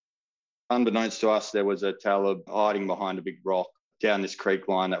Unbeknownst to us, there was a Talib hiding behind a big rock down this creek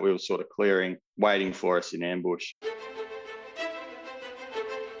line that we were sort of clearing, waiting for us in ambush.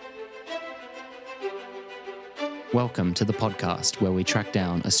 Welcome to the podcast where we track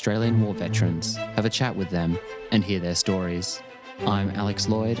down Australian war veterans, have a chat with them, and hear their stories. I'm Alex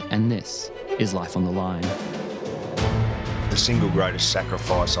Lloyd, and this is Life on the Line. The single greatest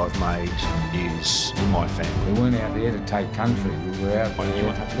sacrifice I've made is my family. We weren't out there to take country. We were out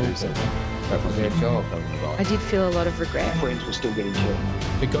there to do something. That was our job. I did feel a lot of regret. Friends were still getting killed.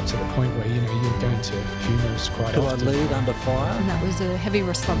 It got to the point where, you're going to funerals quite often. Do I lead under fire? And that was a heavy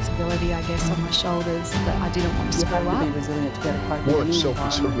responsibility, I guess, on my shoulders that I didn't want to screw up. You have to be resilient to be able to cope. War itself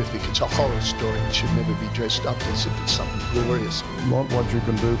is horrific. It's a horror story. It should never be dressed up as if it's something glorious. Not what you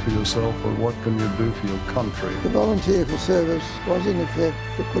can do for yourself, but what can you do for your country. The volunteer for service was in effect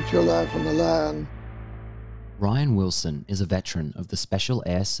to put your life on the line. Ryan Wilson is a veteran of the Special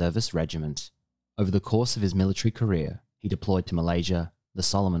Air Service Regiment. Over the course of his military career, he deployed to Malaysia, the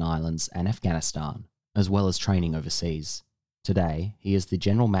Solomon Islands and Afghanistan, as well as training overseas. Today, he is the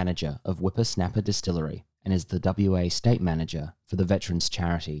General Manager of Whippersnapper Distillery and is the WA State Manager for the veterans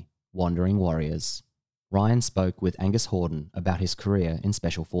charity, Wandering Warriors. Ryan spoke with Angus Horden about his career in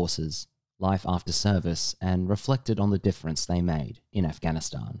Special Forces, life after service, and reflected on the difference they made in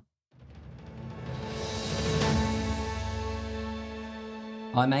Afghanistan.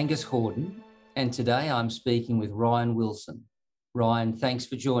 I'm Angus Horden, and today I'm speaking with Ryan Wilson. Ryan, thanks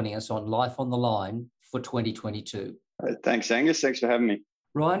for joining us on Life on the Line for 2022. Thanks, Angus. Thanks for having me.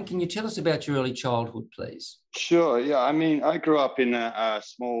 Ryan, can you tell us about your early childhood, please? Sure. Yeah. I grew up in a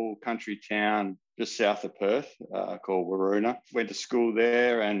small country town just south of Perth called Waroona. Went to school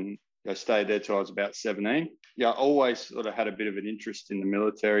there and I stayed there till I was about 17. I always sort of had a bit of an interest in the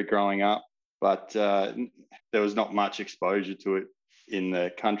military growing up, but there was not much exposure to it in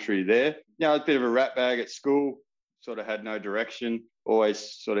the country there. I was a bit of a rat bag at school, sort of had no direction,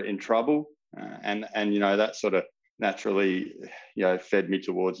 always sort of in trouble. And that sort of naturally, fed me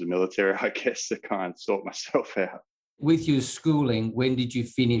towards the military, I guess, to kind of sort myself out. With your schooling, when did you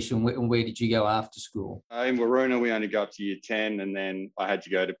finish and where did you go after school? In Waroona, we only got up to year 10 and then I had to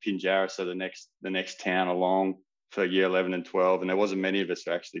go to Pinjarra, so the next town along for year 11 and 12. And there wasn't many of us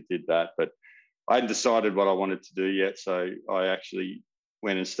who actually did that, but I hadn't decided what I wanted to do yet. So I actually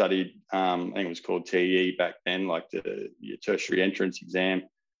went and studied, I think it was called TE back then, like your tertiary entrance exam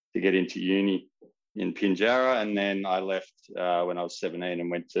to get into uni in Pinjarra. And then I left when I was 17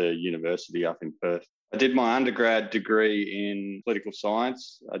 and went to university up in Perth. I did my undergrad degree in political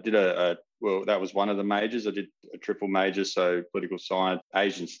science. I did that was one of the majors. I did a triple major, so political science,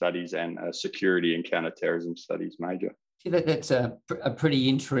 Asian studies, and a security and counterterrorism studies major. That's a pretty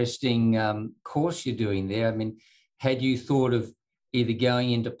interesting course you're doing there. I mean, had you thought of either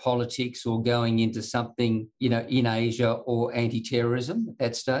going into politics or going into something, in Asia or anti-terrorism at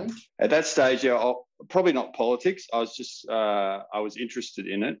that stage? At that stage, probably not politics. I was just, I was interested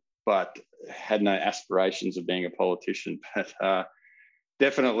in it, but had no aspirations of being a politician. But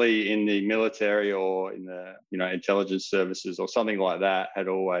definitely in the military or in the, intelligence services or something like that had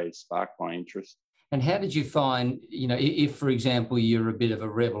always sparked my interest. And how did you find, if, for example, you're a bit of a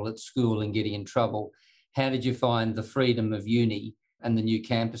rebel at school and getting in trouble, how did you find the freedom of uni and the new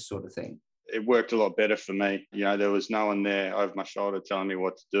campus sort of thing? It worked a lot better for me. There was no one there over my shoulder telling me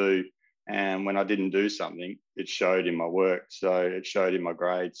what to do. And when I didn't do something, it showed in my work. So it showed in my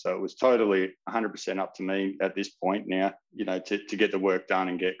grades. So it was totally 100% up to me at this point now, to get the work done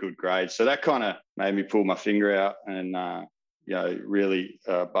and get good grades. So that kind of made me pull my finger out and, really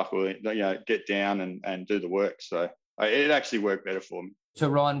buckle in, get down and do the work. So it actually worked better for me. So,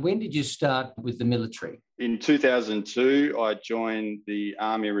 Ryan, when did you start with the military? In 2002, I joined the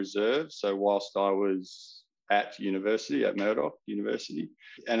Army Reserve. So whilst I was at university, at Murdoch University.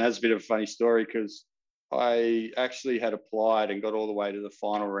 And that's a bit of a funny story because I actually had applied and got all the way to the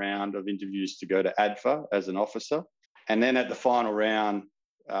final round of interviews to go to ADFA as an officer. And then at the final round,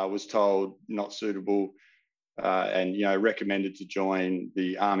 was told not suitable and, recommended to join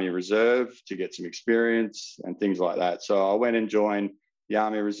the Army Reserve to get some experience and things like that. So I went and joined the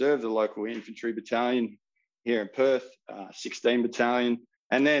Army Reserve, the local infantry battalion here in Perth, 16 battalion.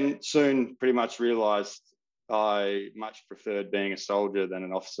 And then soon pretty much realised I much preferred being a soldier than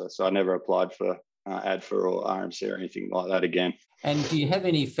an officer. So I never applied for ADFA or RMC or anything like that again. And do you have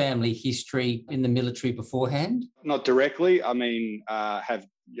any family history in the military beforehand? Not directly. I mean, have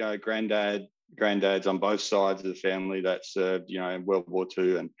granddads on both sides of the family that served, in World War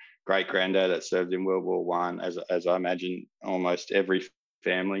II, and great granddad that served in World War I, as I imagine almost every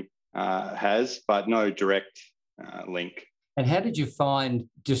family has, but no direct link And how did you find,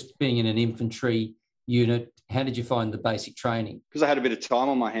 just being in an infantry unit, how did you find the basic training? Because I had a bit of time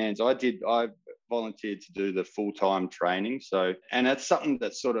on my hands, I volunteered to do the full-time training. So, and that's something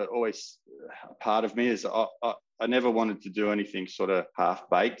that's sort of always a part of me, is I never wanted to do anything sort of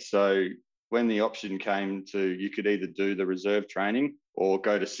half-baked. So when the option came to, you could either do the reserve training or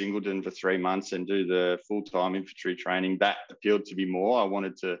go to Singleton for 3 months and do the full-time infantry training, that appealed to me more. I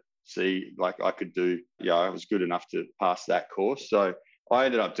wanted to see, like, I could do, I was good enough to pass that course. So I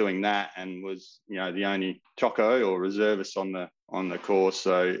ended up doing that and was, the only TOCO or reservist on the course.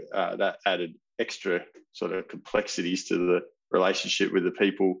 So that added extra sort of complexities to the relationship with the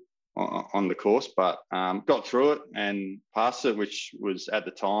people on the course, but got through it and passed it, which was, at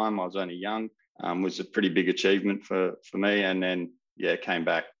the time, I was only young, was a pretty big achievement for me. And then, came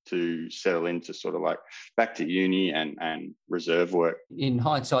back to settle into sort of like back to uni and reserve work. In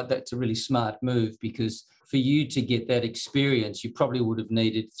hindsight, that's a really smart move, because for you to get that experience, you probably would have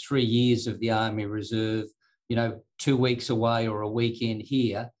needed 3 years of the Army Reserve, 2 weeks away or a weekend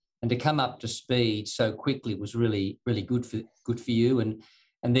here, and to come up to speed so quickly was really, really good for you. And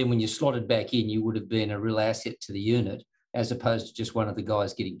then when you slotted back in, you would have been a real asset to the unit, as opposed to just one of the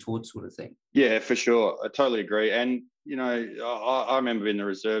guys getting taught, sort of thing. Yeah, for sure. I totally agree. And, I remember in the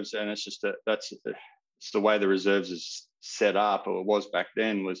reserves, and it's just it's the way the reserves is set up, or it was back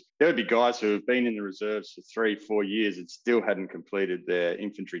then, was there would be guys who have been in the reserves for 3-4 years and still hadn't completed their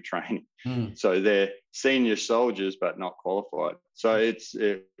infantry training. So they're senior soldiers, but not qualified. So it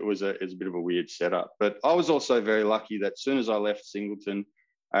was a bit of a weird setup. But I was also very lucky that as soon as I left Singleton,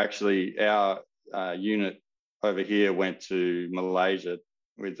 actually our unit over here went to Malaysia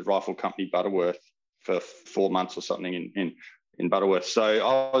with the Rifle Company Butterworth for 4 months or something in Butterworth. So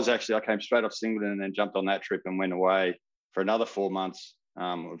I came straight off Singleton and then jumped on that trip and went away for another 4 months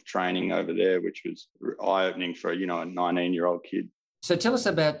of training over there, which was eye-opening for, a 19-year-old kid. So tell us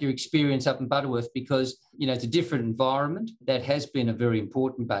about your experience up in Butterworth, because, it's a different environment. That has been a very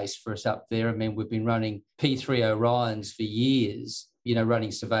important base for us up there. I mean, we've been running P3 Orions for years,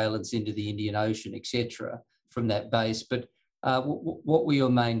 running surveillance into the Indian Ocean, etc., from that base. But what were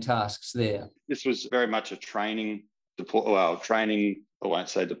your main tasks there? This was very much a training, I won't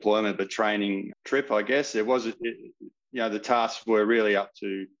say deployment, but training trip, I guess. The tasks were really up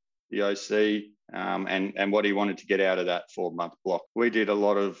to the OC and what he wanted to get out of that 4-month block. We did a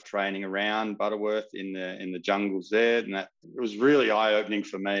lot of training around Butterworth in the jungles there, and that it was really eye-opening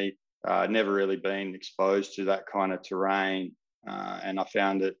for me. Never really been exposed to that kind of terrain, and I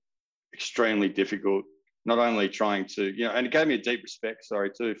found it extremely difficult. Not only trying to, and it gave me a deep respect,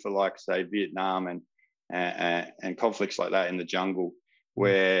 too, for, like, say, Vietnam and conflicts like that in the jungle,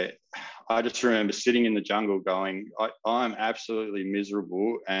 where I just remember sitting in the jungle going, I'm absolutely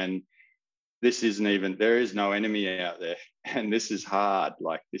miserable, and there is no enemy out there, and this is hard.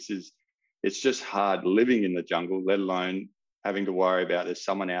 Like, it's just hard living in the jungle, let alone having to worry about there's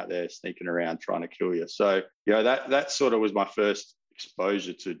someone out there sneaking around trying to kill you. So, that sort of was my first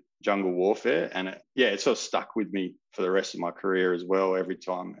exposure to jungle warfare, and it sort of stuck with me for the rest of my career as well. Every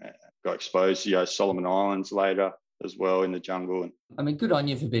time I got exposed to Solomon Islands later as well in the jungle. I mean, good on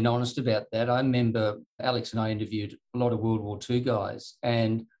you for being honest about that. I remember Alex and I interviewed a lot of World War II guys,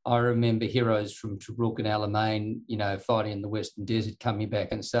 and I remember heroes from Tobruk and Alamein, fighting in the Western Desert, coming back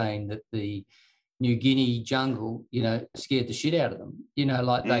and saying that the New Guinea jungle, scared the shit out of them.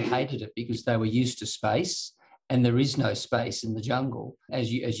 They hated it because they were used to space. And there is no space in the jungle, as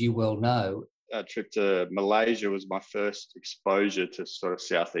you well know. A trip to Malaysia was my first exposure to sort of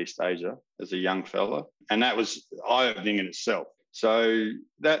Southeast Asia as a young fella. And that was eye-opening in itself. So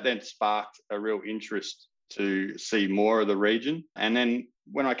that then sparked a real interest to see more of the region. And then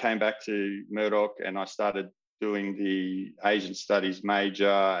when I came back to Murdoch and I started doing the Asian Studies major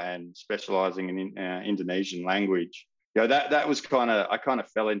and specialising in Indonesian language, that was I kind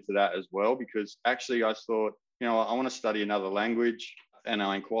of fell into that as well, because actually I thought, I want to study another language, and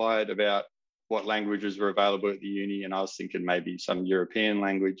I inquired about what languages were available at the uni, and I was thinking maybe some European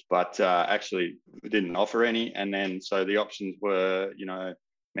language, but actually didn't offer any. And then so the options were,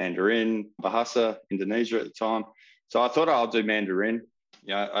 Mandarin, Bahasa, Indonesia at the time. So I thought I'll do Mandarin.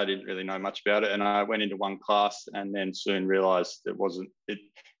 I didn't really know much about it, and I went into one class and then soon realised it was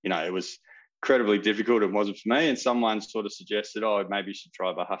incredibly difficult. It wasn't for me, and someone sort of suggested, maybe you should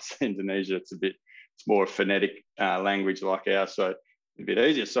try Bahasa Indonesia. It's more a phonetic language like ours, so a bit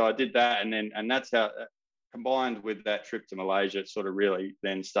easier. So I did that, and that's how, combined with that trip to Malaysia, it sort of really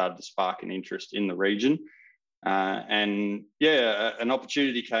then started to spark an interest in the region. An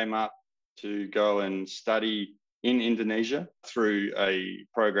opportunity came up to go and study in Indonesia through a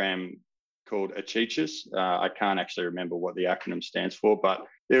program called Achichis. I can't actually remember what the acronym stands for, but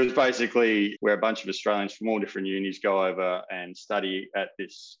it was basically where a bunch of Australians from all different unis go over and study at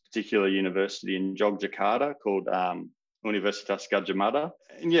this particular university in Yogyakarta called Universitas Gadjah Mada.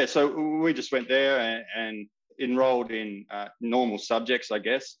 And yeah, so we just went there and enrolled in normal subjects, I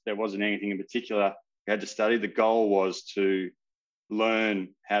guess. There wasn't anything in particular we had to study. The goal was to learn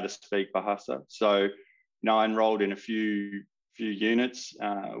how to speak Bahasa. So, I enrolled in a few units.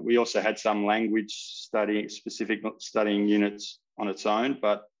 We also had some language specific studying units on its own,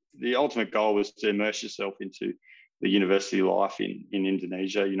 but the ultimate goal was to immerse yourself into the university life in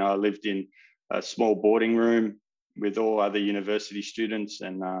Indonesia. I lived in a small boarding room with all other university students,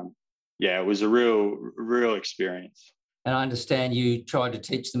 and it was a real experience. And I understand you tried to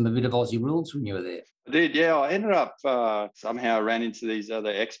teach them a bit of Aussie rules when you were there. I did, yeah. I ended up somehow ran into these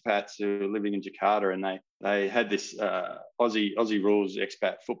other expats who were living in Jakarta, and they had this Aussie rules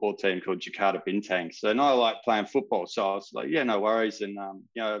expat football team called Jakarta Bintang. So I like playing football, so I was like, yeah, no worries, and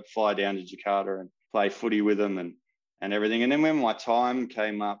fly down to Jakarta and play footy with them and everything. And then when my time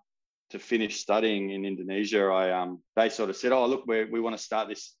came up to finish studying in Indonesia, they sort of said, oh, look, we want to start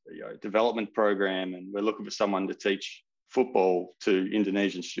this development program, and we're looking for someone to teach football to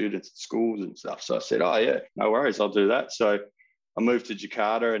Indonesian students at schools and stuff. So I said, oh yeah, no worries, I'll do that. So I moved to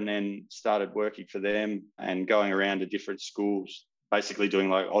Jakarta and then started working for them and going around to different schools, basically doing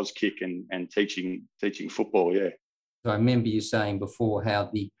like Auskick and teaching football, yeah. I remember you saying before how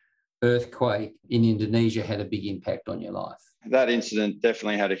the earthquake in Indonesia had a big impact on your life. That incident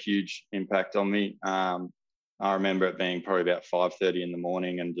definitely had a huge impact on me. I remember it being probably about 5:30 in the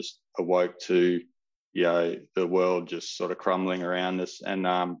morning and just awoke to the world just sort of crumbling around us,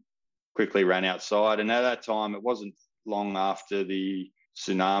 and quickly ran outside. And at that time, it wasn't long after the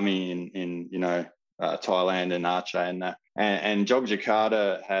tsunami in Thailand and Aceh and that. And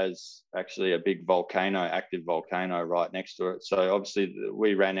Yogyakarta has actually a big active volcano right next to it. So obviously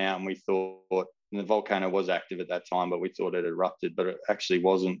we ran out and we thought, and the volcano was active at that time, but we thought it erupted, but it actually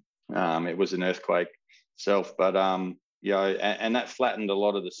wasn't. It was an earthquake itself. But and that flattened a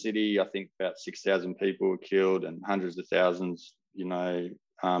lot of the city. I think about 6,000 people were killed and hundreds of thousands,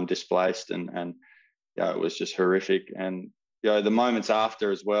 displaced, and it was just horrific. And the moments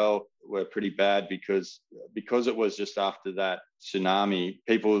after as well were pretty bad because it was just after that tsunami,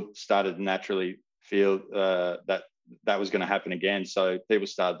 people started to naturally feel that was going to happen again. So people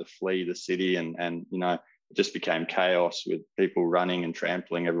started to flee the city, and it just became chaos with people running and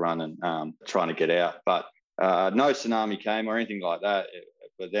trampling everyone and trying to get out. But no tsunami came or anything like that.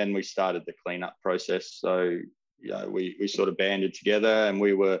 But then we started the cleanup process. So we sort of banded together, and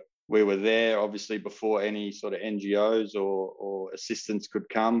we were there obviously before any sort of NGOs or assistance could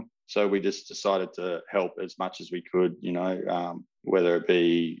come. So we just decided to help as much as we could, whether it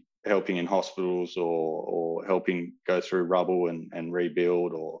be helping in hospitals or helping go through rubble and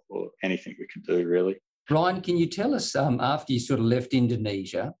rebuild or anything we could do, really. Ryan, can you tell us, after you sort of left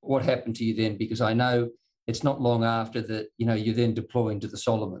Indonesia, what happened to you then? Because I know it's not long after that, you're then deploying to the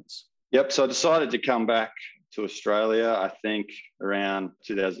Solomons. Yep. So I decided to come back to Australia, I think around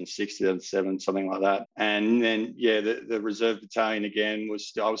 2006, 2007, something like that. And then, the reserve battalion again I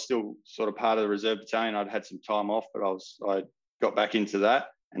was still sort of part of the reserve battalion. I'd had some time off, but I got back into that,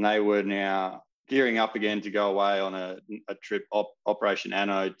 and they were now gearing up again to go away on a trip, Operation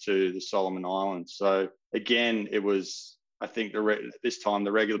Anode, to the Solomon Islands. So again, it was, I think this time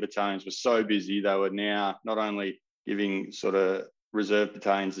the regular battalions were so busy, they were now not only giving sort of reserve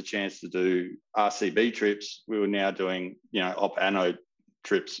battalions a chance to do RCB trips, we were now doing, Op Anode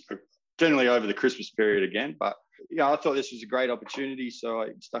trips, generally over the Christmas period again. But, I thought this was a great opportunity, so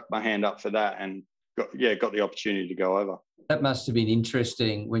I stuck my hand up for that and got the opportunity to go over. That must have been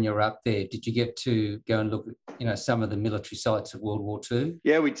interesting when you were up there. Did you get to go and look at, some of the military sites of World War II?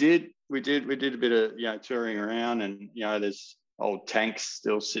 Yeah, we did. We did a bit of, touring around, and, there's old tanks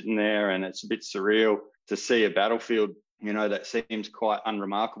still sitting there, and it's a bit surreal to see a battlefield, that seems quite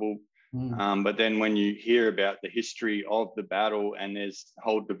unremarkable. But then when you hear about the history of the battle, and there's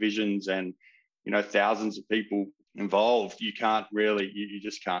whole divisions and, thousands of people involved, you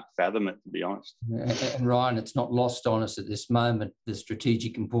just can't fathom it, to be honest. And Ryan, it's not lost on us at this moment, the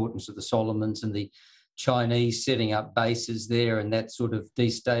strategic importance of the Solomons and the Chinese setting up bases there and that sort of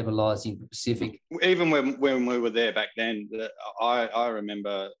destabilising the Pacific. Even when we were there back then, I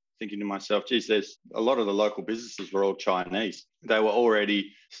remember thinking to myself, geez, there's a lot of the local businesses were all Chinese. They were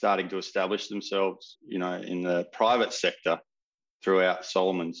already starting to establish themselves, in the private sector throughout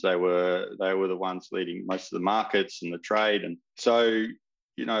Solomons. They were the ones leading most of the markets and the trade. And so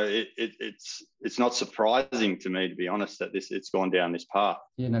it's not surprising to me, to be honest, that it's gone down this path.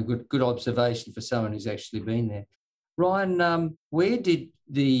 Yeah, no, good observation for someone who's actually been there. Ryan, where did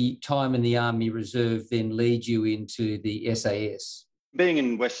the time in the Army Reserve then lead you into the SAS? Being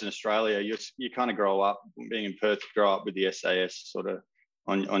in Western Australia, you kind of grow up, being in Perth, grow up with the SAS sort of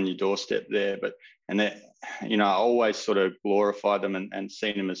on your doorstep there. I always sort of glorified them and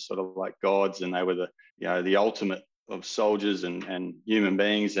seen them as sort of like gods, and they were the ultimate of soldiers and human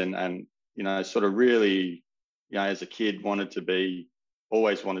beings, and sort of really, as a kid,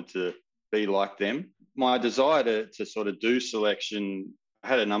 always wanted to be like them. My desire to sort of do selection, I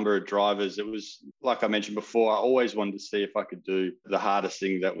had a number of drivers. It was, like I mentioned before, I always wanted to see if I could do the hardest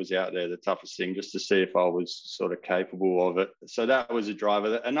thing that was out there, the toughest thing, just to see if I was sort of capable of it. So that was a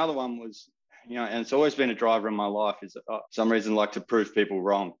driver. Another one was, and it's always been a driver in my life, is for some reason like to prove people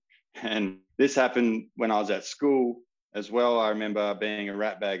wrong. And this happened when I was at school as well. I remember being a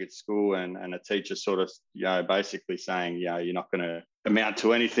rat bag at school and a teacher sort of, basically saying, you're not going to amount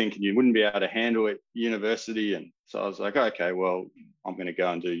to anything and you wouldn't be able to handle it university. And so I was like, okay, well, I'm going to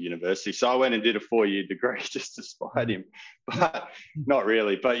go and do university. So I went and did a 4-year degree just to spite him, but not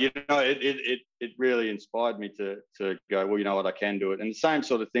really. But, it really inspired me to go, well, you know what, I can do it. And the same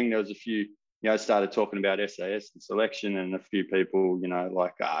sort of thing, there was a few, I started talking about SAS and selection, and a few people,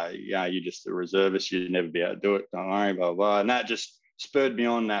 like, you're just a reservist, you'd never be able to do it, don't worry, blah, blah. And that just spurred me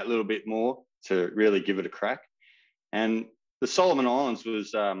on that little bit more to really give it a crack. And the Solomon Islands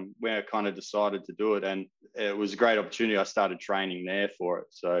was where I kind of decided to do it, and it was a great opportunity. I started training there for it.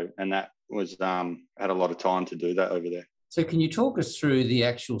 So, and that was, had a lot of time to do that over there. So can you talk us through the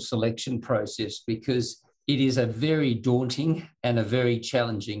actual selection process? Because it is a very daunting and a very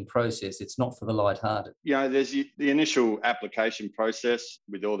challenging process. It's not for the lighthearted. There's the initial application process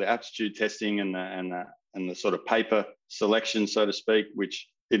with all the aptitude testing and the sort of paper selection, so to speak, which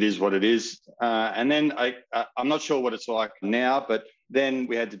it is what it is. And then I'm not sure what it's like now, but then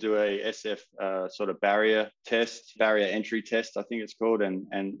we had to do a SF sort of barrier entry test, I think it's called.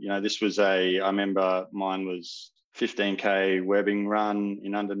 And this was I remember mine was 15K webbing run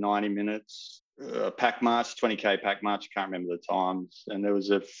in under 90 minutes. Pack march, 20K pack march. I can't remember the times, and there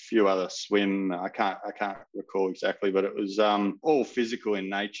was a few other swim. I can't recall exactly, but it was all physical in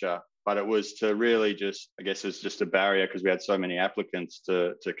nature. But it was to really just, I guess, it was just a barrier because we had so many applicants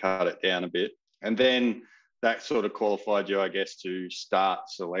to cut it down a bit, and then that sort of qualified you, I guess, to start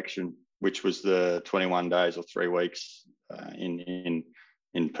selection, which was the 21 days or 3 weeks in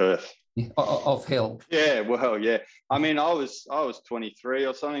Perth. Of hell. Yeah, well, yeah. I mean, I was 23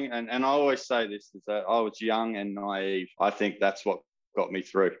 or something, and I always say this, is that I was young and naive. I think that's what got me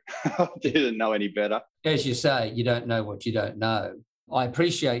through. I didn't know any better. As you say, you don't know what you don't know. I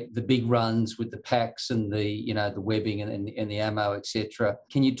appreciate the big runs with the packs and the webbing and the ammo, etc.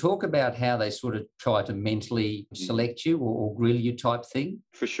 Can you talk about how they sort of try to mentally select you or grill you type thing?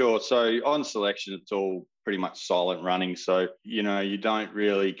 For sure. So on selection, it's all pretty much silent running. So, you don't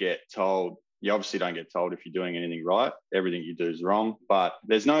really get told. You obviously don't get told if you're doing anything right. Everything you do is wrong. But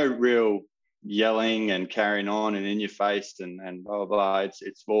there's no real yelling and carrying on and in your face and blah, blah, blah.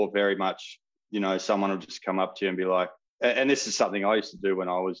 It's all very much, someone will just come up to you and be like, and this is something I used to do when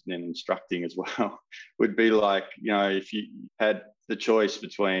I was then instructing as well, would be like, if you had the choice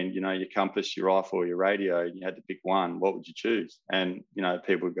between, your compass, your rifle, or your radio, and you had to pick one, what would you choose? And,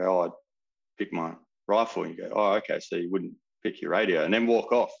 people would go, I'd pick my rifle. And you go, oh, okay, so you wouldn't pick your radio, and then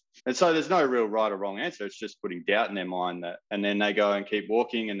walk off. And so there's no real right or wrong answer. It's just putting doubt in their mind and then they go and keep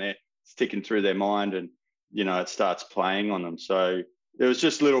walking and they're sticking through their mind and, it starts playing on them. So there was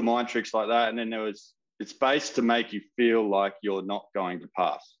just little mind tricks like that. And then it's based to make you feel like you're not going to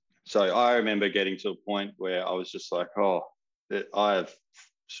pass. So I remember getting to a point where I was just like, I have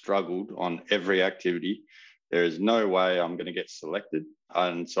struggled on every activity. There is no way I'm going to get selected.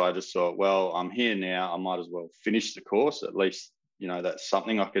 And so I just thought, well, I'm here now. I might as well finish the course. At least, that's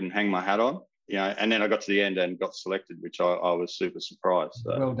something I can hang my hat on. And then I got to the end and got selected, which I was super surprised.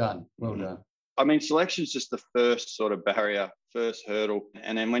 So, well done. Well done. I mean, selection is just the first sort of barrier, first hurdle.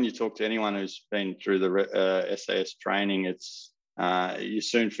 And then when you talk to anyone who's been through the SAS training, it's you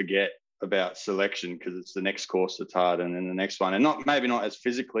soon forget about selection because it's the next course that's hard and then the next one. And maybe not as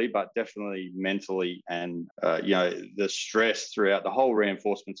physically, but definitely mentally. And, the stress throughout the whole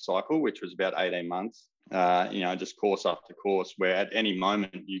reinforcement cycle, which was about 18 months, just course after course, where at any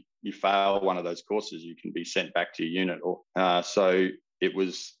moment you fail one of those courses, you can be sent back to your unit. So it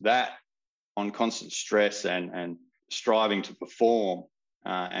was that on constant stress and striving to perform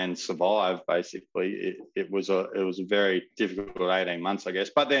and survive, basically, it was a very difficult 18 months, I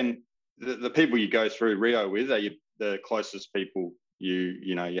guess. But then the people you go through Rio with are the closest people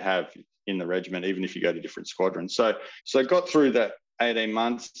you have in the regiment, even if you go to different squadrons. So got through that 18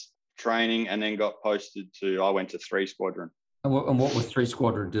 months training, and then got posted I went to 3 Squadron. And what was 3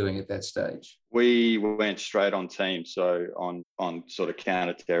 Squadron doing at that stage? We went straight on team, so on sort of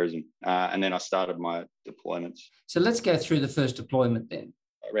counter-terrorism. And then I started my deployments. So let's go through the first deployment then.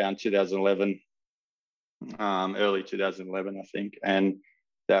 Around 2011, early 2011, I think. And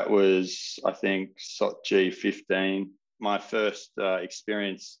that was, I think, SOT G15, my first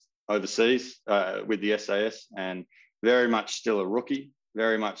experience overseas with the SAS, and very much still a rookie,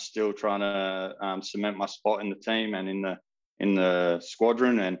 very much still trying to cement my spot in the team and in the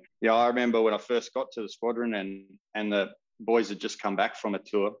squadron. And I remember when I first got to the squadron and the boys had just come back from a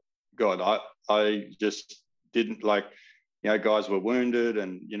tour. God, I just didn't guys were wounded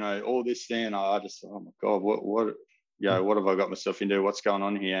and all this thing, and I just, oh my God, what have I got myself into? What's going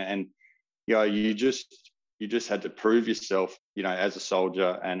on here? And you just had to prove yourself, as a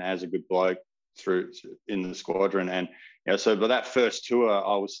soldier and as a good bloke in the squadron. And so by that first tour,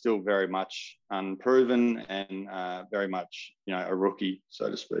 I was still very much unproven and very much, a rookie, so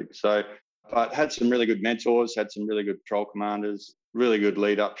to speak. So, but had some really good mentors, had some really good patrol commanders, really good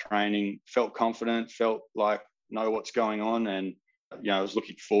lead-up training, felt confident, felt like know what's going on. And, I was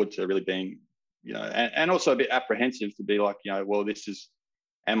looking forward to really being, and also a bit apprehensive to be like, well, this is,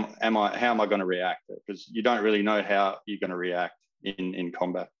 how am I going to react? Because you don't really know how you're going to react in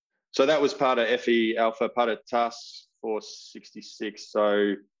combat. So that was part of FE Alpha, part of Task Force 66.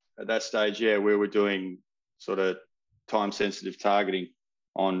 So at that stage, we were doing sort of time-sensitive targeting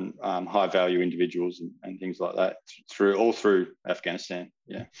on high-value individuals and things like that all through Afghanistan.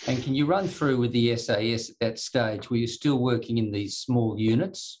 Yeah. And can you run through with the SAS at that stage? Were you still working in these small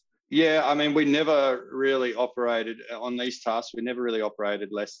units? Yeah, I mean, we never really operated on these tasks. We never really operated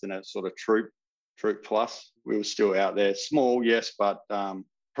less than a sort of troop plus. We were still out there, small, yes, but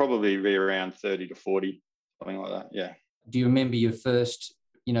probably be around 30 to 40, something like that. Yeah. Do you remember your first,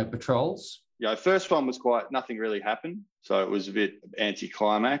 patrols? Yeah, first one was nothing really happened. So it was a bit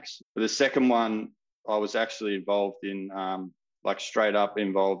anticlimax. But the second one, I was actually involved in, straight up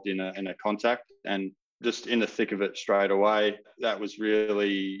involved in a contact, and just in the thick of it straight away. That was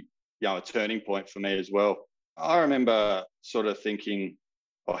really, a turning point for me as well. I remember sort of thinking,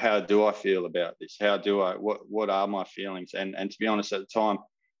 oh, how do I feel about this? What are my feelings? And to be honest, at the time,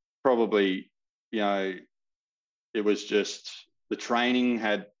 probably, it was just the training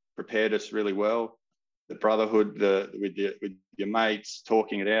had prepared us really well. The brotherhood, with your mates,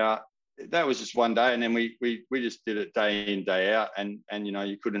 talking it out. That was just one day, and then we just did it day in, day out, and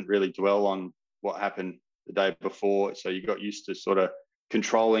you couldn't really dwell on what happened the day before, so you got used to sort of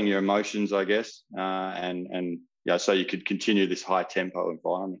controlling your emotions, I guess, so you could continue this high tempo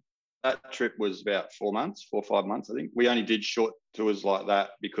environment. That trip was about 4 or 5 months, I think. We only did short tours like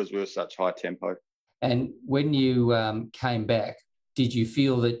that because we were such high tempo. And when you came back, did you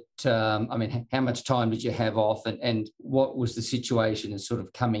feel that, how much time did you have off, and what was the situation in sort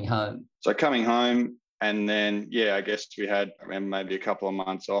of coming home? So coming home, and then, I guess we had maybe a couple of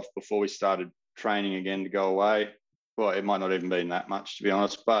months off before we started training again to go away. Well, it might not even been that much, to be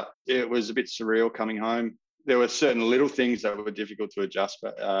honest, but it was a bit surreal coming home. There were certain little things that were difficult to adjust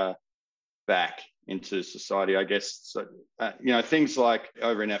back into society, I guess. So, things like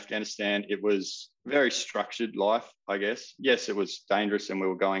over in Afghanistan, it was very structured life, I guess. Yes, it was dangerous and we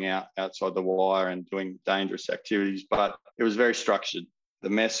were going outside the wire and doing dangerous activities, but it was very structured. The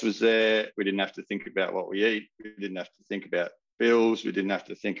mess was there. We didn't have to think about what we eat. We didn't have to think about bills. We didn't have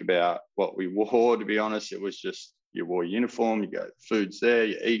to think about what we wore, to be honest. It was just, you wore uniform, you go, food's there,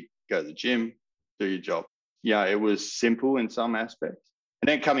 you eat, go to the gym, do your job. It was simple in some aspects. And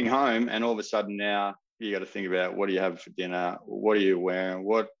then coming home, and all of a sudden now you got to think about, what do you have for dinner? What are you wearing?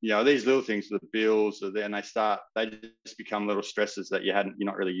 These little things, the bills are there, and they just become little stresses that you're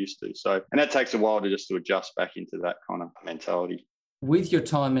not really used to. So, and that takes a while to adjust back into that kind of mentality. With your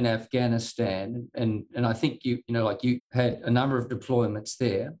time in Afghanistan, and I think you had a number of deployments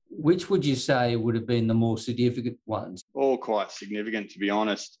there, which would you say would have been the more significant ones? All quite significant, to be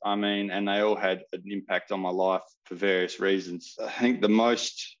honest. And they all had an impact on my life for various reasons. I think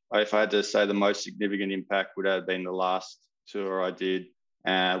if I had to say the most significant impact would have been the last tour I did,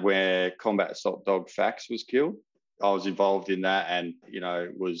 where Combat Assault Dog Fax was killed. I was involved in that, and,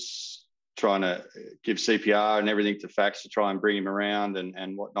 was trying to give CPR and everything to Fax to try and bring him around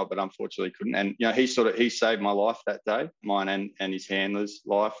and whatnot, but unfortunately couldn't. And, he saved my life that day, mine and his handler's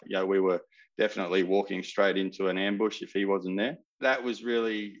life. We were definitely walking straight into an ambush if he wasn't there. That was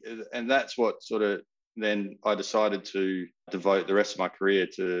really, and that's what sort of then I decided to devote the rest of my career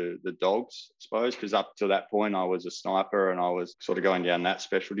to the dogs, I suppose, because up to that point I was a sniper and I was sort of going down that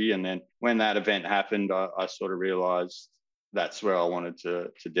specialty. And then when that event happened, I sort of realised that's where I wanted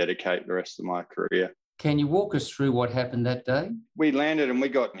to dedicate the rest of my career. Can you walk us through what happened that day? We landed and we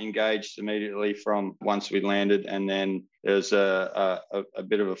got engaged immediately from once we landed, and then there was a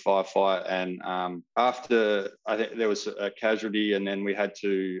bit of a firefight. And after, I think there was a casualty, and then we had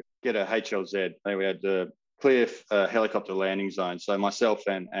to get a HLZ. We had to clear a helicopter landing zone. So myself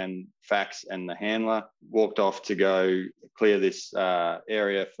and Fax and the handler walked off to go clear this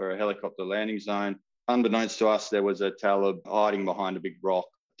area for a helicopter landing zone. Unbeknownst to us, there was a Talib hiding behind a big rock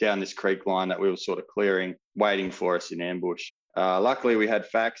down this creek line that we were sort of clearing, waiting for us in ambush. Luckily, we had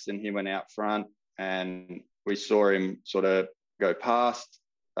Fax and he went out front, and we saw him sort of go past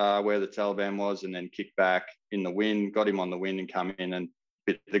where the Taliban was and then kick back in the wind, got him on the wind and come in and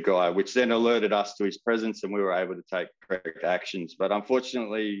bit the guy, which then alerted us to his presence, and we were able to take correct actions. But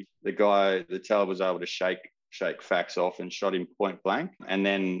unfortunately, the Talib was able to shake Fax off and shot him point blank. And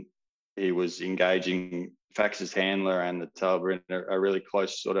then he was engaging Fax's handler, and the Talib were in a really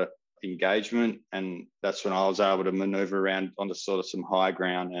close sort of engagement. And that's when I was able to maneuver around onto sort of some high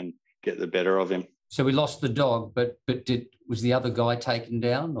ground and get the better of him. So we lost the dog, but was the other guy taken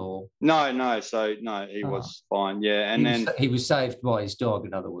down or? No, he was fine. Yeah. And he was saved by his dog,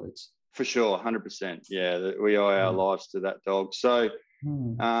 in other words. For sure, 100%. Yeah, we owe our lives to that dog. So,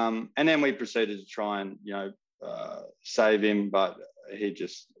 and then we proceeded to try and, save him, but he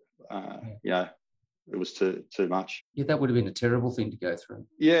just, it was too much. Yeah, that would have been a terrible thing to go through.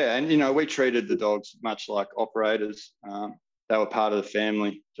 Yeah, and, we treated the dogs much like operators. They were part of the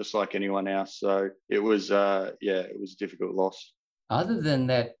family, just like anyone else. So it was, it was a difficult loss. Other than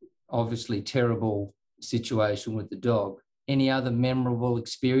that, obviously terrible situation with the dog, any other memorable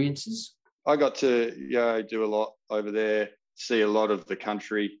experiences? I got to do a lot over there, see a lot of the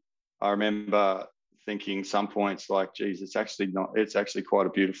country. I remember thinking some points like, geez, it's actually quite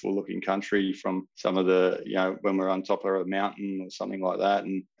a beautiful looking country from some of the, when we're on top of a mountain or something like that.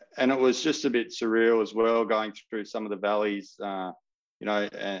 And it was just a bit surreal as well, going through some of the valleys,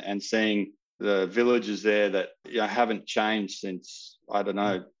 and seeing the villages there that haven't changed since, I don't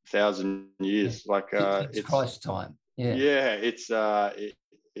know, 1,000 years. Yeah. Like it's Christ time. Yeah. Yeah, it's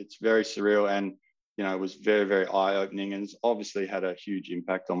very surreal, and it was very, very eye-opening, and it's obviously had a huge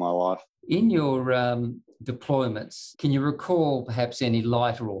impact on my life. In your deployments, can you recall perhaps any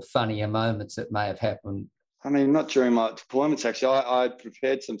lighter or funnier moments that may have happened? I mean, not during my deployments, actually. I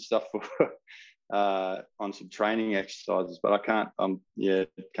prepared some stuff for on some training exercises, but I can't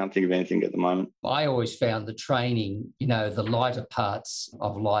think of anything at the moment. I always found the training, the lighter parts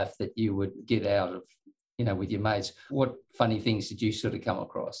of life that you would get out of, with your mates. What funny things did you sort of come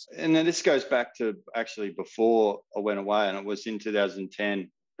across? And then this goes back to actually before I went away, and it was in 2010.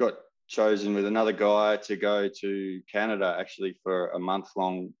 Got chosen with another guy to go to Canada actually for a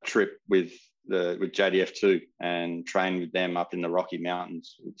month-long trip with JDF2 and train with them up in the Rocky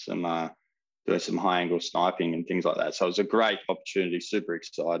Mountains with some doing some high-angle sniping and things like that. So it was a great opportunity, super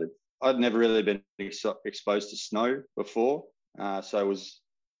excited. I'd never really been exposed to snow before, so I was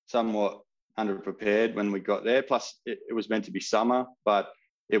somewhat underprepared when we got there. Plus, it was meant to be summer, but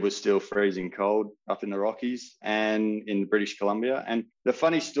it was still freezing cold up in the Rockies and in British Columbia. And the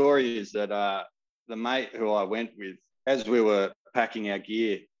funny story is that the mate who I went with, as we were packing our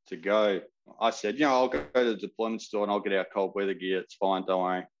gear to go, I said, I'll go to the deployment store and I'll get our cold weather gear. It's fine, don't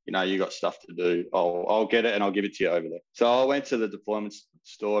worry. You got stuff to do. I'll get it and I'll give it to you over there. So I went to the deployment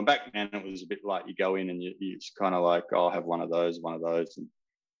store, and back then it was a bit like you go in and it's kind of like, I'll have one of those. And,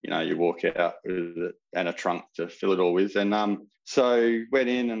 you walk out with it and a trunk to fill it all with. And so went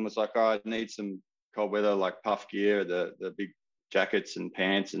in and was like, I need some cold weather, like puff gear, the big jackets and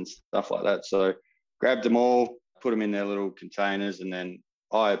pants and stuff like that. So grabbed them all, put them in their little containers, and then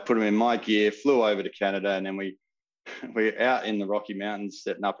I put them in my gear, flew over to Canada, and then we're out in the Rocky Mountains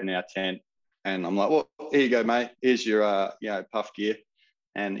setting up in our tent. And I'm like, well, here you go, mate. Here's your, puff gear.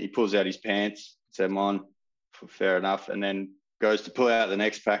 And he pulls out his pants, puts them on, fair enough, and then goes to pull out the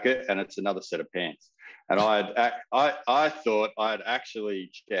next packet, and it's another set of pants. And I thought I had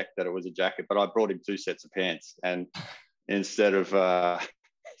actually checked that it was a jacket, but I brought him 2 sets of pants, and instead of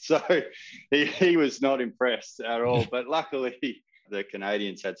so he was not impressed at all. But luckily the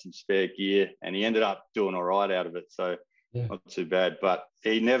Canadians had some spare gear, and he ended up doing all right out of it. So not too bad. But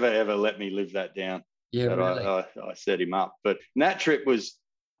he never ever let me live that down. Yeah, really. I set him up. But that trip was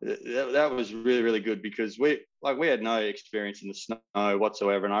really, really good, because we had no experience in the snow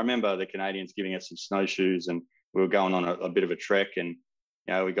whatsoever. And I remember the Canadians giving us some snowshoes, and we were going on a bit of a trek, and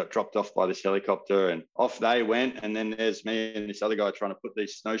we got dropped off by this helicopter and off they went. And then there's me and this other guy trying to put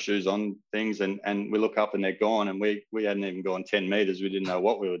these snowshoes on things. And we look up and they're gone. And we hadn't even gone 10 meters. We didn't know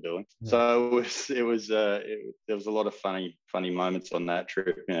what we were doing. Yeah. So there was a lot of funny moments on that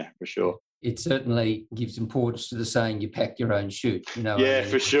trip. Yeah, for sure. It certainly gives importance to the saying, you pack your own chute. Yeah,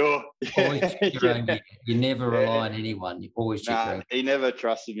 for sure. Always check your own gear. You never rely on anyone. You always check your own. He never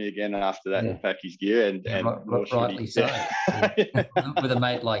trusted me again after that to pack his gear. And rightly so. With a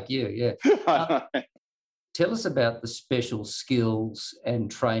mate like you, yeah. Tell us about the special skills and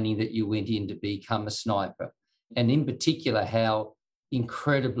training that you went in to become a sniper, and in particular, how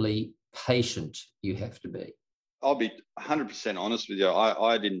incredibly patient you have to be. I'll be 100% honest with you.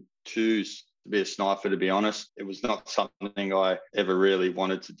 I didn't choose to be a sniper, to be honest. It was not something I ever really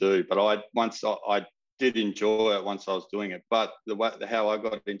wanted to do, but I did enjoy it once I was doing it. But how I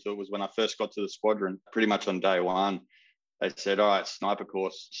got into it was when I first got to the squadron, pretty much on day one. They said, all right, sniper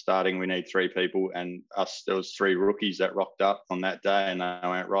course starting, we need 3 people. And there was 3 rookies that rocked up on that day. And they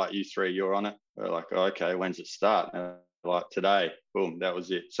went, right, you 3, you're on it. We're like, oh, okay, when's it start? And like, today. Boom, that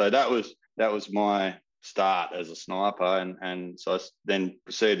was it. So that was my start as a sniper. And so I then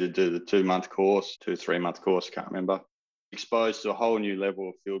proceeded to do the 2-month course, 3-month course, can't remember. Exposed to a whole new level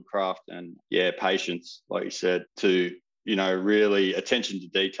of fieldcraft and, patience, like you said, to really attention to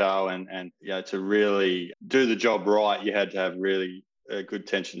detail and to really do the job right, you had to have really good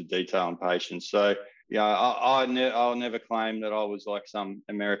attention to detail and patience. So, I'll never claim that I was like some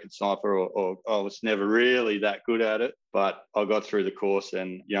American sniper or I was never really that good at it, but I got through the course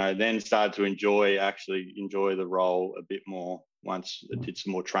and, then started to enjoy the role a bit more once I did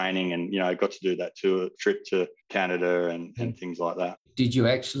some more training and, got to do that trip to Canada and things like that. Did you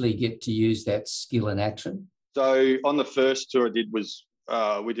actually get to use that skill in action? So on the first tour I did was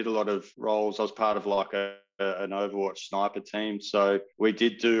we did a lot of roles. I was part of like an Overwatch sniper team. So we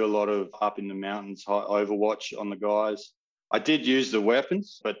did do a lot of up in the mountains Overwatch on the guys. I did use the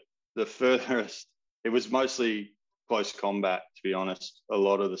weapons, but the furthest, it was mostly close combat, to be honest, a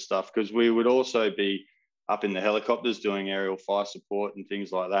lot of the stuff, because we would also be up in the helicopters doing aerial fire support and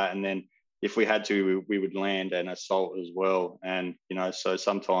things like that. And then if we had to, we would land and assault as well. And, so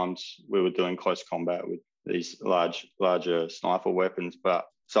sometimes we were doing close combat with these larger sniper weapons. But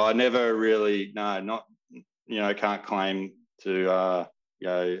so I never really, can't claim to,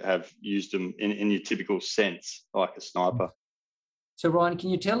 have used them in your typical sense, like a sniper. So Ryan, can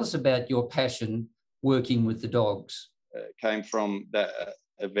you tell us about your passion working with the dogs? It came from that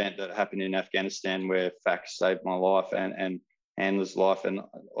event that happened in Afghanistan where FACS saved my life and Handler's life. And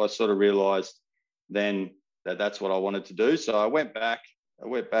I sort of realised then that that's what I wanted to do. So I went back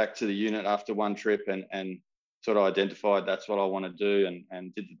to the unit after one trip and sort of identified that's what I want to do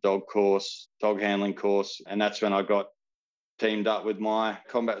and did the dog handling course. And that's when I got teamed up with my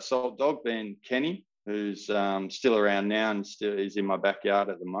combat assault dog, being Kenny, who's still around now and still is in my backyard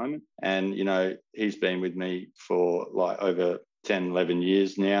at the moment. And, he's been with me for like over 10, 11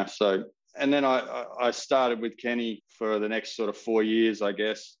 years now. So, and then I started with Kenny for the next sort of 4 years, I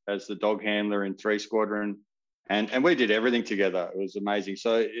guess, as the dog handler in 3 Squadron. And we did everything together. It was amazing.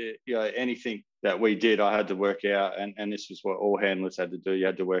 So, anything that we did, I had to work out. And this was what all handlers had to do. You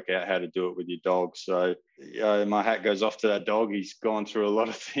had to work out how to do it with your dog. So, my hat goes off to that dog. He's gone through a lot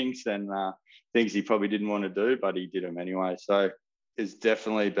of things and things he probably didn't want to do, but he did them anyway. So it's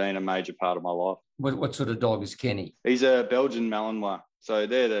definitely been a major part of my life. What sort of dog is Kenny? He's a Belgian Malinois. So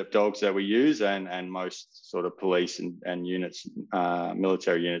they're the dogs that we use and most sort of police and units,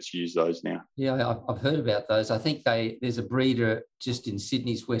 military units use those now. Yeah, I've heard about those. I think there's a breeder just in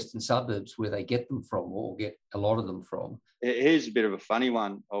Sydney's western suburbs where they get them from or get a lot of them from. Here's a bit of a funny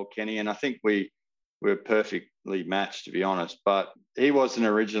one, old Kenny, and I think we're perfectly matched, to be honest, but he wasn't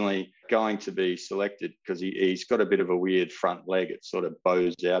originally going to be selected because he's got a bit of a weird front leg. It sort of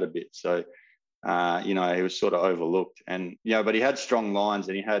bows out a bit. So, he was sort of overlooked and, but he had strong lines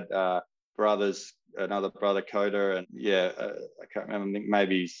and he had another brother, Coda. And I can't remember, I think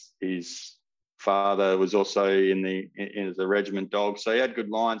maybe his father was also in the regiment dog. So he had good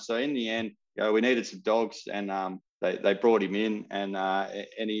lines. So in the end, we needed some dogs and they brought him in and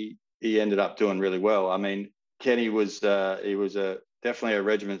he ended up doing really well. I mean, Kenny was definitely a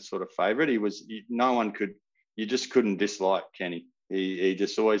regiment sort of favourite. You just couldn't dislike Kenny. He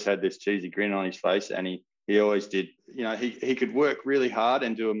just always had this cheesy grin on his face, and he always did. He could work really hard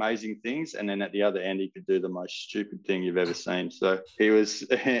and do amazing things, and then at the other end, he could do the most stupid thing you've ever seen. So he was,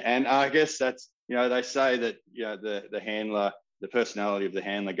 and I guess that's they say that the handler, the personality of the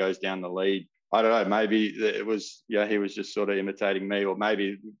handler goes down the lead I don't know, maybe it was, he was just sort of imitating me, or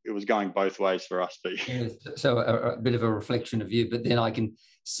maybe it was going both ways for us. But yeah, so a bit of a reflection of you, but then I can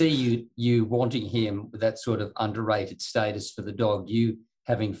see you wanting him with that sort of underrated status for the dog, you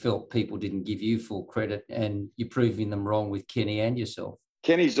having felt people didn't give you full credit, and you proving them wrong with Kenny and yourself.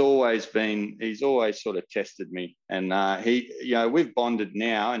 Kenny's always sort of tested me, and we've bonded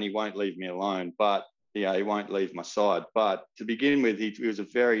now, and he won't leave me alone, but he won't leave my side. But to begin with, he was a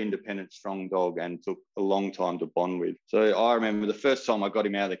very independent, strong dog and took a long time to bond with. So I remember the first time I got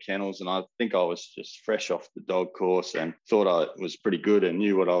him out of the kennels, and I think I was just fresh off the dog course and thought I was pretty good and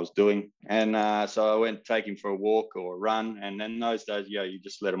knew what I was doing. And so I went to take him for a walk or a run. And then those days, you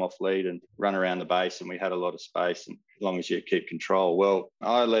just let him off lead and run around the base, and we had a lot of space, and as long as you keep control. Well,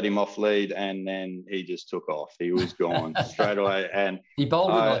 I let him off lead, and then he just took off. He was gone straight away. And he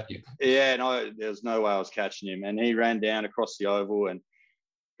bolted on you. Yeah, and there was no way I was catching him. And he ran down across the oval, and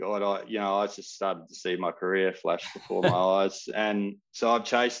God, I just started to see my career flash before my eyes. And so I'm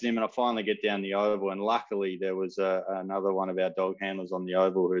chasing him, and I finally get down the oval. And luckily, there was another one of our dog handlers on the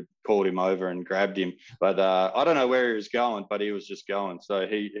oval who called him over and grabbed him. But I don't know where he was going, but he was just going. So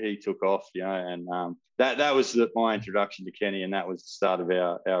he took off, and that was my introduction to Kenny, and that was the start of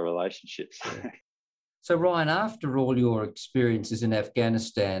our relationship. So, Ryan, after all your experiences in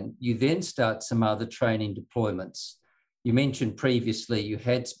Afghanistan, you then start some other training deployments. You mentioned previously you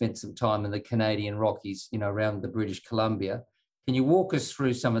had spent some time in the Canadian Rockies, around the British Columbia. Can you walk us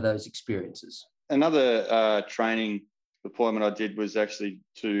through some of those experiences? Another training deployment I did was actually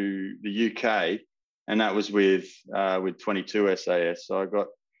to the UK, and that was with 22 SAS. So I got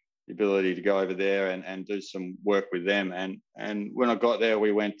the ability to go over there and do some work with them. And when I got there,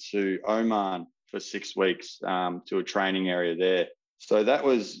 we went to Oman for 6 weeks to a training area there. So that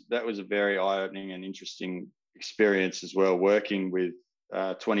was a very eye-opening and interesting experience as well, working with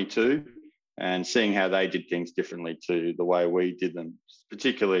 22 and seeing how they did things differently to the way we did them,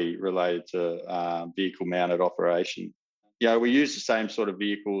 particularly related to vehicle-mounted operation. We used the same sort of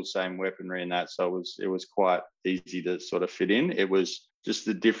vehicles, same weaponry and that, so it was quite easy to sort of fit in. It was just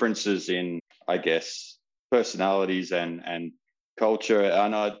the differences in, I guess, personalities and culture. I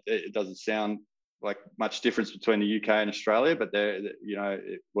know it doesn't sound like much difference between the UK and Australia, but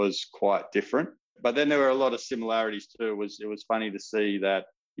it was quite different. But then there were a lot of similarities too. It was funny to see that,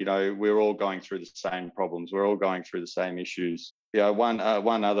 we're all going through the same problems. We're all going through the same issues. One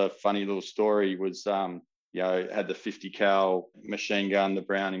other funny little story was, had the 50 cal machine gun, the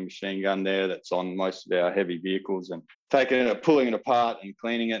Browning machine gun there that's on most of our heavy vehicles, and pulling it apart and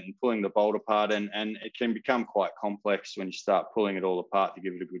cleaning it and pulling the bolt apart. And it can become quite complex when you start pulling it all apart to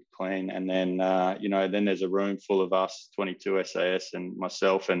give it a good clean. And then, then there's a room full of us, 22 SAS and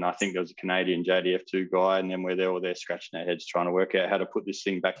myself, and I think there was a Canadian JDF2 guy, and then we're all there scratching our heads trying to work out how to put this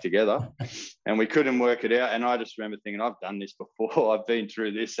thing back together. And we couldn't work it out. And I just remember thinking, I've done this before. I've been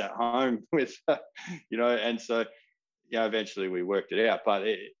through this at home with, and so, eventually we worked it out. But,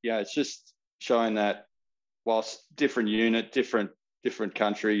 it's just showing that whilst different unit, different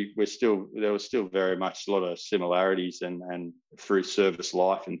country, there was still very much a lot of similarities and through service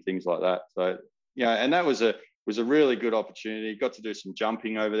life and things like that. So, and that was a really good opportunity. Got to do some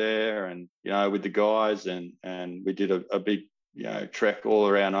jumping over there and, with the guys, and we did a big, trek all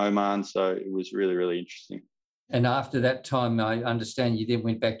around Oman. So it was really, really interesting. And after that time, I understand you then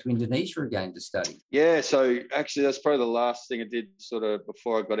went back to Indonesia again to study. Yeah, so actually that's probably the last thing I did sort of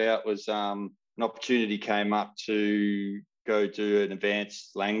before I got out was an opportunity came up to go do an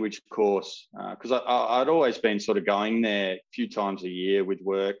advanced language course because I'd always been sort of going there a few times a year with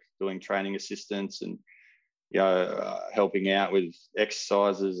work, doing training assistance and, helping out with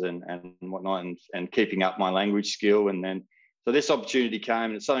exercises and whatnot and keeping up my language skill. And then so this opportunity came,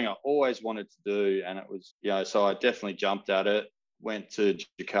 and it's something I always wanted to do. And it was, so I definitely jumped at it, went to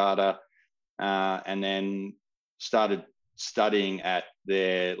Jakarta, and then started studying at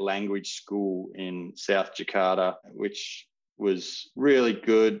their language school in South Jakarta, which was really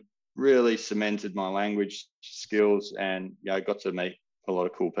good, really cemented my language skills, and, got to meet a lot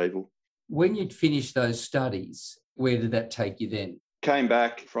of cool people. When you'd finished those studies, where did that take you then? Came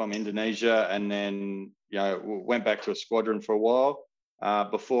back from Indonesia and then, went back to a squadron for a while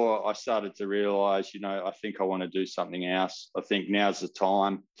before I started to realise, I think I want to do something else. I think now's the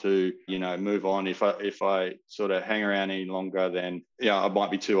time to, move on. If I sort of hang around any longer, then, I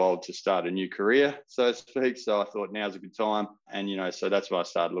might be too old to start a new career, so to speak. So I thought now's a good time. And, so that's why I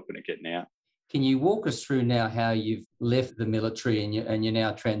started looking at getting out. Can you walk us through now how you've left the military and you're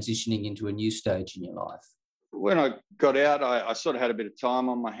now transitioning into a new stage in your life? When I got out, I sort of had a bit of time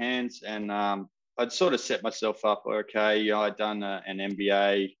on my hands, and I'd sort of set myself up. Okay, I'd done an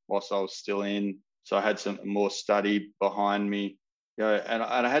MBA whilst I was still in, so I had some more study behind me. And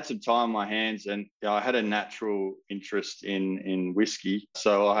I had some time on my hands, and I had a natural interest in whiskey.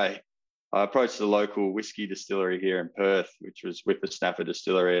 So I approached the local whiskey distillery here in Perth, which was Whippersnapper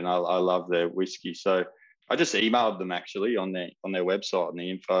Distillery, and I love their whiskey. So I just emailed them actually on their website, on the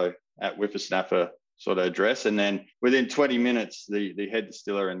info at Whippersnapper sort of address. And then within 20 minutes, the head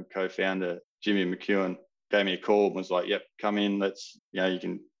distiller and co-founder, Jimmy McEwen, gave me a call and was like, yep, come in. You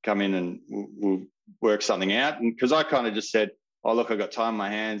can come in and we'll work something out. And because I kind of just said, oh, look, I've got time on my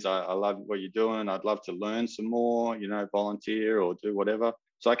hands. I love what you're doing. I'd love to learn some more, volunteer or do whatever.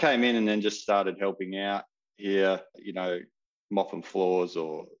 So I came in and then just started helping out here, mopping floors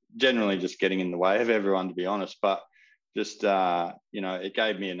or generally just getting in the way of everyone, to be honest. But just, it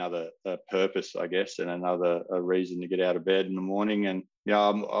gave me another purpose, I guess, and another reason to get out of bed in the morning. And,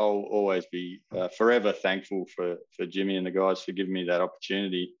 I'll always be forever thankful for Jimmy and the guys for giving me that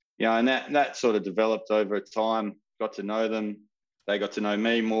opportunity. And that sort of developed over time, got to know them. They got to know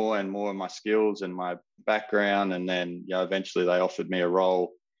me more and more of my skills and my background. And then, eventually they offered me a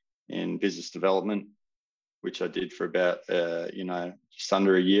role in business development, which I did for about, just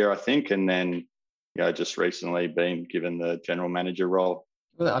under a year, I think. And then, just recently been given the general manager role.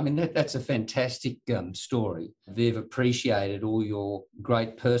 Well, I mean, that's a fantastic story. They've appreciated all your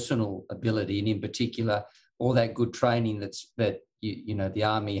great personal ability, and in particular, all that good training that the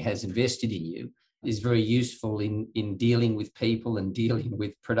Army has invested in you is very useful in dealing with people and dealing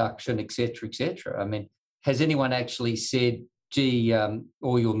with production, et cetera, et cetera. I mean, has anyone actually said, gee,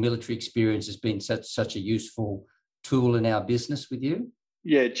 all your military experience has been such a useful tool in our business with you?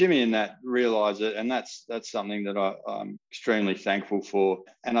 Yeah, Jimmy and that realise it, and that's something that I'm extremely thankful for.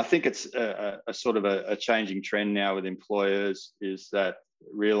 And I think it's a sort of a changing trend now with employers, is that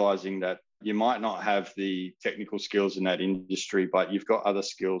realising that you might not have the technical skills in that industry, but you've got other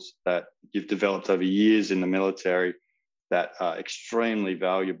skills that you've developed over years in the military that are extremely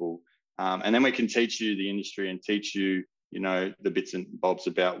valuable. And then we can teach you the industry and teach you, the bits and bobs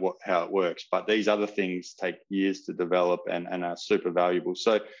about how it works. But these other things take years to develop and are super valuable.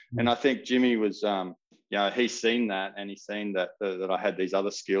 So, and I think Jimmy was, he's seen that, and he's seen that I had these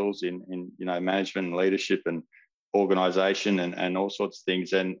other skills in management and leadership and organisation and all sorts of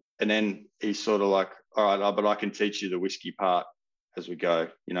things. And then he's sort of like, all right, but I can teach you the whiskey part as we go,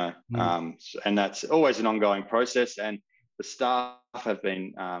 and that's always an ongoing process. And the staff have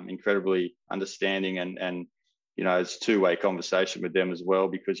been incredibly understanding and it's a two-way conversation with them as well,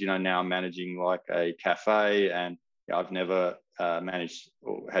 because, now I'm managing like a cafe, and I've never managed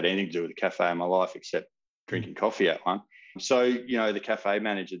or had anything to do with a cafe in my life except drinking coffee at one. So, the cafe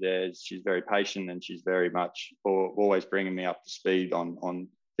manager there, she's very patient, and she's very much always bringing me up to speed on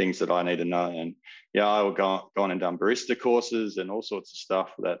things that I need to know. And I will go on and done barista courses and all sorts of stuff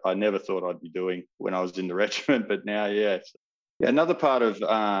that I never thought I'd be doing when I was in the regiment. But now, another part of,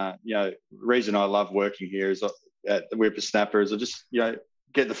 reason I love working here is at the Whippersnapper is I just,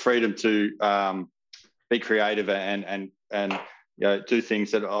 get the freedom to be creative and do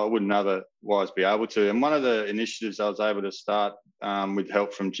things that I wouldn't otherwise be able to. And one of the initiatives I was able to start with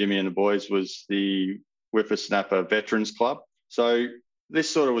help from Jimmy and the boys was the Whippersnapper Veterans Club. So this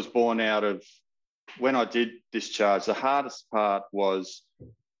sort of was born out of when I did discharge. The hardest part was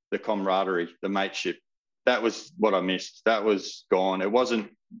the camaraderie, the mateship. That was what I missed. That was gone. It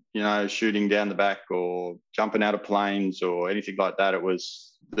wasn't, shooting down the back or jumping out of planes or anything like that. It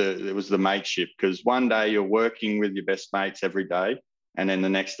was the mateship, because one day you're working with your best mates every day, and then the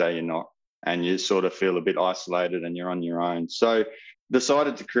next day you're not, and you sort of feel a bit isolated and you're on your own. So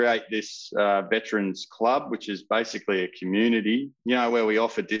decided to create this Veterans Club, which is basically a community, where we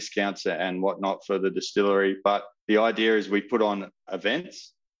offer discounts and whatnot for the distillery. But the idea is we put on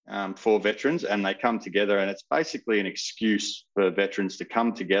events for veterans, and they come together, and it's basically an excuse for veterans to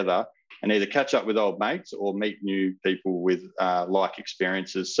come together and either catch up with old mates or meet new people with like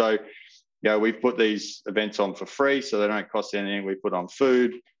experiences. So, we've put these events on for free, so they don't cost anything. We put on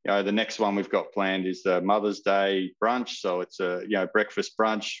food. The next one we've got planned is the Mother's Day brunch. So it's a, breakfast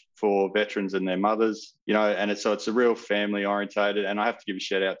brunch for veterans and their mothers, and it's a real family orientated. And I have to give a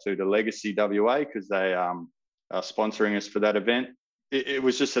shout out to Legacy WA, because they are sponsoring us for that event. It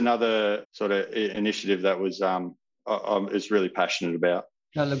was just another sort of initiative that was is really passionate about.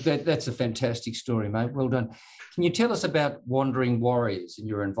 No, look, that's a fantastic story, mate. Well done. Can you tell us about Wandering Warriors and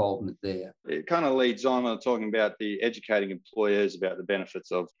your involvement there? It kind of leads on talking about the educating employers about the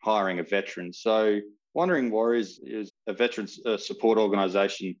benefits of hiring a veteran. So Wandering Warriors is a veterans support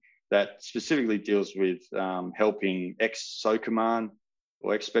organisation that specifically deals with helping ex-SOCOMAN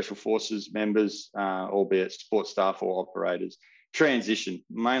or ex-Special Forces members, albeit support staff or operators, transition,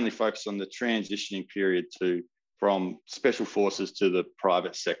 mainly focus on the transitioning period from Special Forces to the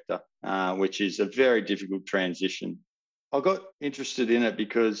private sector, which is a very difficult transition. I got interested in it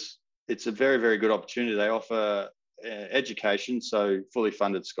because it's a very, very good opportunity. They offer education, so fully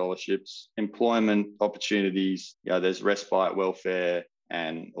funded scholarships, employment opportunities, there's respite, welfare,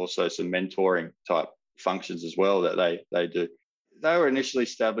 and also some mentoring type functions as well that they do. They were initially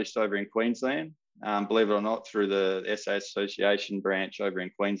established over in Queensland, believe it or not, through the SAS Association branch over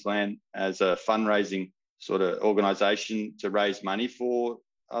in Queensland as a fundraising sort of organisation to raise money for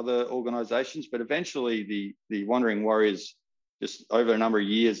other organisations. But eventually the Wandering Warriors, just over a number of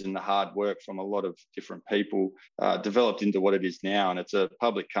years and the hard work from a lot of different people, developed into what it is now. And it's a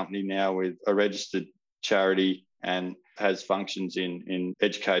public company now with a registered charity and has functions in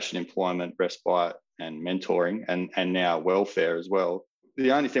education, employment, respite and mentoring and now welfare as well.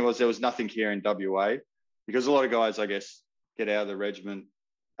 The only thing was there was nothing here in WA because a lot of guys, I guess, get out of the regiment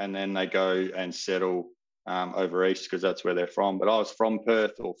and then they go and settle over east because that's where they're from. But I was from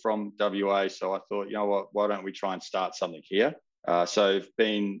Perth or from WA, so I thought, you know what, why don't we try and start something here? So I've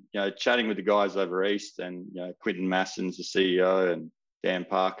been, chatting with the guys over east, and Quinton Masson's the CEO and Dan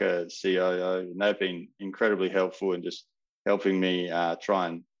Parker, COO, and they've been incredibly helpful in just helping me try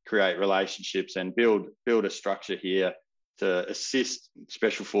and create relationships and build a structure here to assist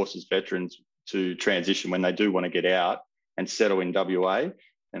Special Forces veterans to transition when they do want to get out and settle in WA.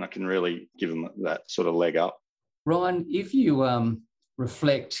 And I can really give them that sort of leg up. Ryan, if you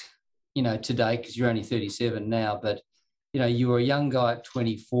reflect, today, because you're only 37 now, but, you were a young guy at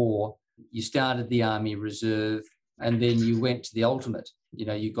 24, you started the Army Reserve, and then you went to the ultimate,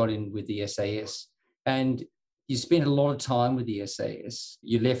 you got in with the SAS, and you spent a lot of time with the SAS.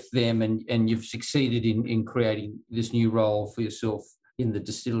 You left them and you've succeeded in creating this new role for yourself in the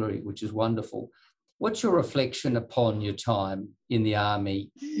distillery, which is wonderful. What's your reflection upon your time in the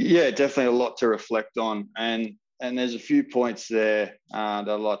Army? Yeah, definitely a lot to reflect on. And there's a few points there that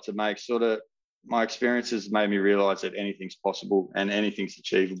I'd like to make. Sort of my experiences made me realise that anything's possible and anything's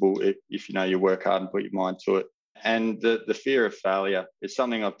achievable if you work hard and put your mind to it. And the fear of failure is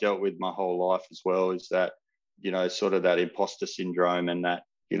something I've dealt with my whole life as well, is that, sort of that imposter syndrome and that,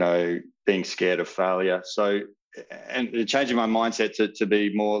 being scared of failure. So, and changing my mindset to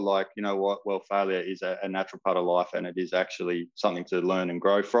be more like, failure is a natural part of life and it is actually something to learn and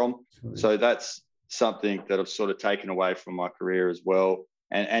grow from. So that's something that I've sort of taken away from my career as well.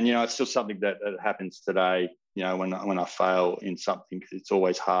 And it's still something that happens today, when I fail in something, because it's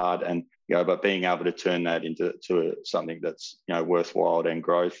always hard, and, but being able to turn that into something that's, worthwhile and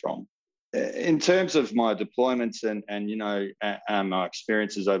grow from. In terms of my deployments and my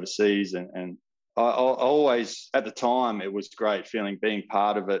experiences overseas, and I always, at the time, it was great feeling being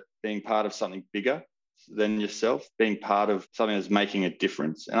part of it, being part of something bigger than yourself, being part of something that's making a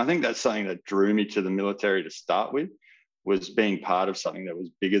difference. And I think that's something that drew me to the military to start with, was being part of something that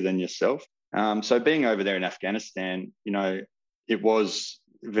was bigger than yourself. So being over there in Afghanistan, it was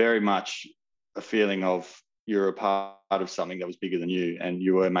very much a feeling of you're a part of something that was bigger than you, and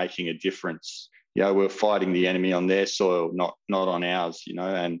you were making a difference. We're fighting the enemy on their soil, not on ours,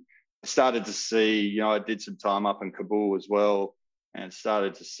 and started to see, I did some time up in Kabul as well, and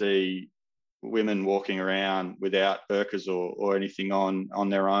started to see women walking around without burqas or anything on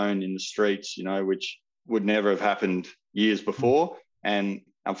their own in the streets, which would never have happened years before, and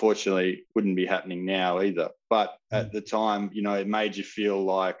unfortunately wouldn't be happening now either. But at the time, it made you feel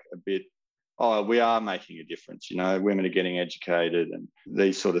like a bit, we are making a difference. Women are getting educated and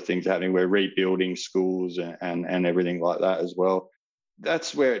these sort of things are happening. We're rebuilding schools and everything like that as well.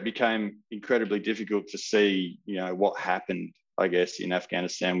 That's where it became incredibly difficult to see, what happened, I guess, in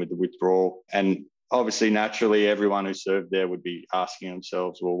Afghanistan with the withdrawal. And obviously, naturally, everyone who served there would be asking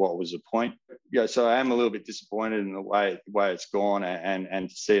themselves, well, what was the point? So I am a little bit disappointed in the way it's gone, and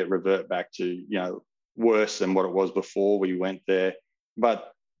to see it revert back to, worse than what it was before we went there.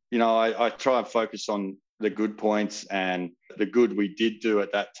 But, I try and focus on the good points and the good we did do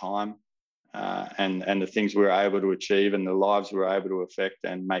at that time, and the things we were able to achieve and the lives we were able to affect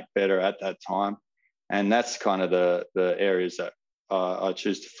and make better at that time. And that's kind of the areas that I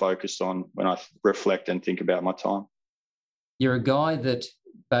choose to focus on when I reflect and think about my time. You're a guy that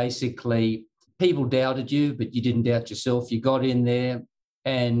basically people doubted you, but you didn't doubt yourself. You got in there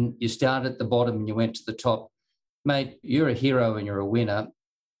and you started at the bottom and you went to the top. Mate, you're a hero and you're a winner.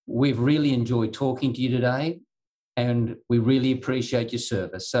 We've really enjoyed talking to you today, and we really appreciate your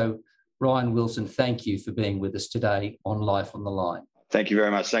service. So, Ryan Wilson, thank you for being with us today on Life on the Line. Thank you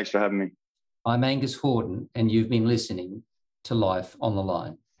very much. Thanks for having me. I'm Angus Horton, and you've been listening to Life on the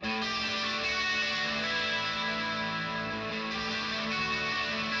Line.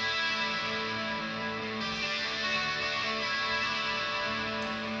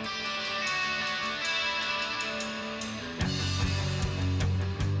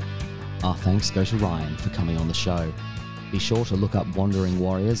 Our thanks go to Ryan for coming on the show. Be sure to look up Wandering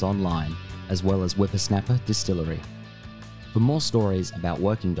Warriors online, as well as Whippersnapper Distillery. For more stories about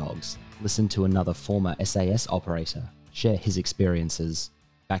working dogs, listen to another former SAS operator share his experiences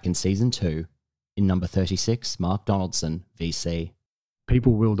back in Season 2 in number 36, Mark Donaldson, VC.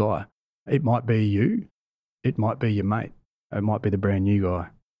 People will die. It might be you, it might be your mate, it might be the brand new guy.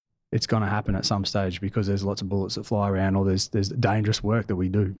 It's going to happen at some stage because there's lots of bullets that fly around, or there's dangerous work that we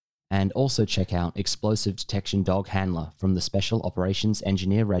do. And also check out Explosive Detection Dog Handler from the Special Operations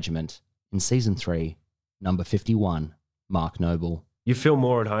Engineer Regiment in Season 3, number 51, Mark Noble. You feel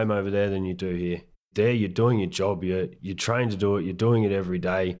more at home over there than you do here. There, you're doing your job, you're trained to do it, you're doing it every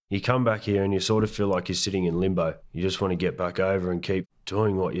day. You come back here and you sort of feel like you're sitting in limbo. You just want to get back over and keep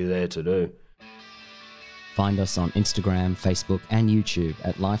doing what you're there to do. Find us on Instagram, Facebook and YouTube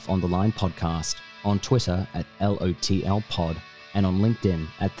at Life on the Line Podcast, on Twitter at LOTL Pod, and on LinkedIn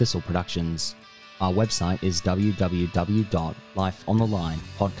at Thistle Productions. Our website is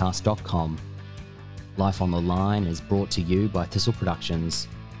www.lifeonthelinepodcast.com. Life on the Line is brought to you by Thistle Productions.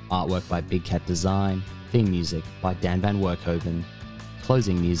 Artwork by Big Cat Design. Theme music by Dan Van Werkhoven.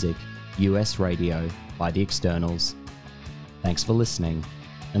 Closing music, US Radio by The Externals. Thanks for listening,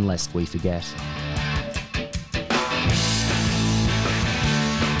 and lest we forget.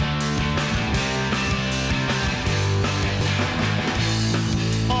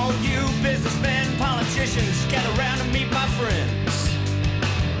 Businessmen, politicians, gather around and meet my friends.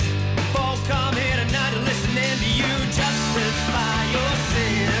 We've all come here tonight to listen in to you justify your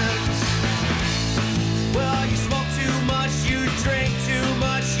sins. Well, you smoke too much, you drink too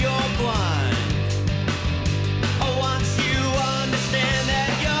much, you're blind. Oh, once you understand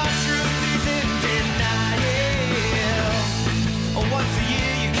that your truth is in denial. Oh, once a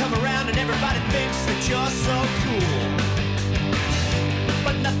year you come around and everybody thinks that you're so cool.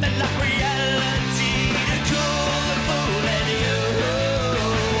 But nothing like reality to cool the fool in you.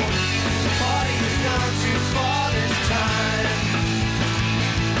 Party has gone too far this time.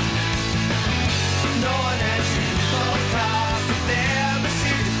 No one has you across with their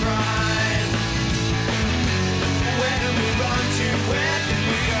pursuit of crime. Where do we run to? Where do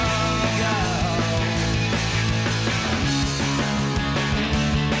we go?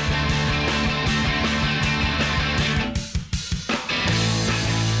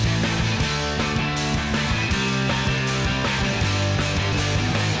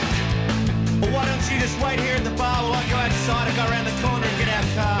 Why don't you just wait here at the bar while I go outside and go around the corner and get our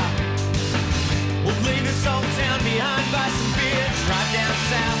car? We'll leave this old town behind, buy some beer, drive down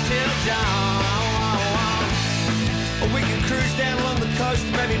south till dawn. Or we can cruise down along the coast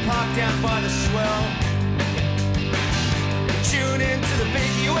and maybe park down by the swell. Tune into the big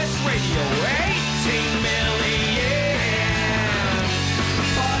US radio, 18 million.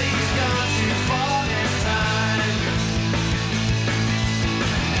 Party's gone too far this time.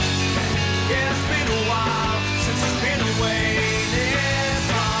 Yeah, it's been a while since it's been away this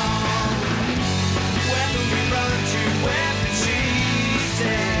long. Where do we run to? Where can she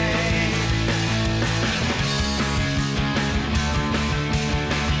stay?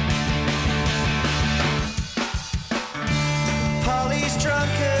 Polly's drunk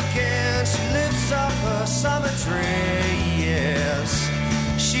again. She lifts up her summer tree. Yes,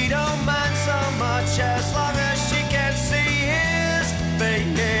 she don't mind so much as long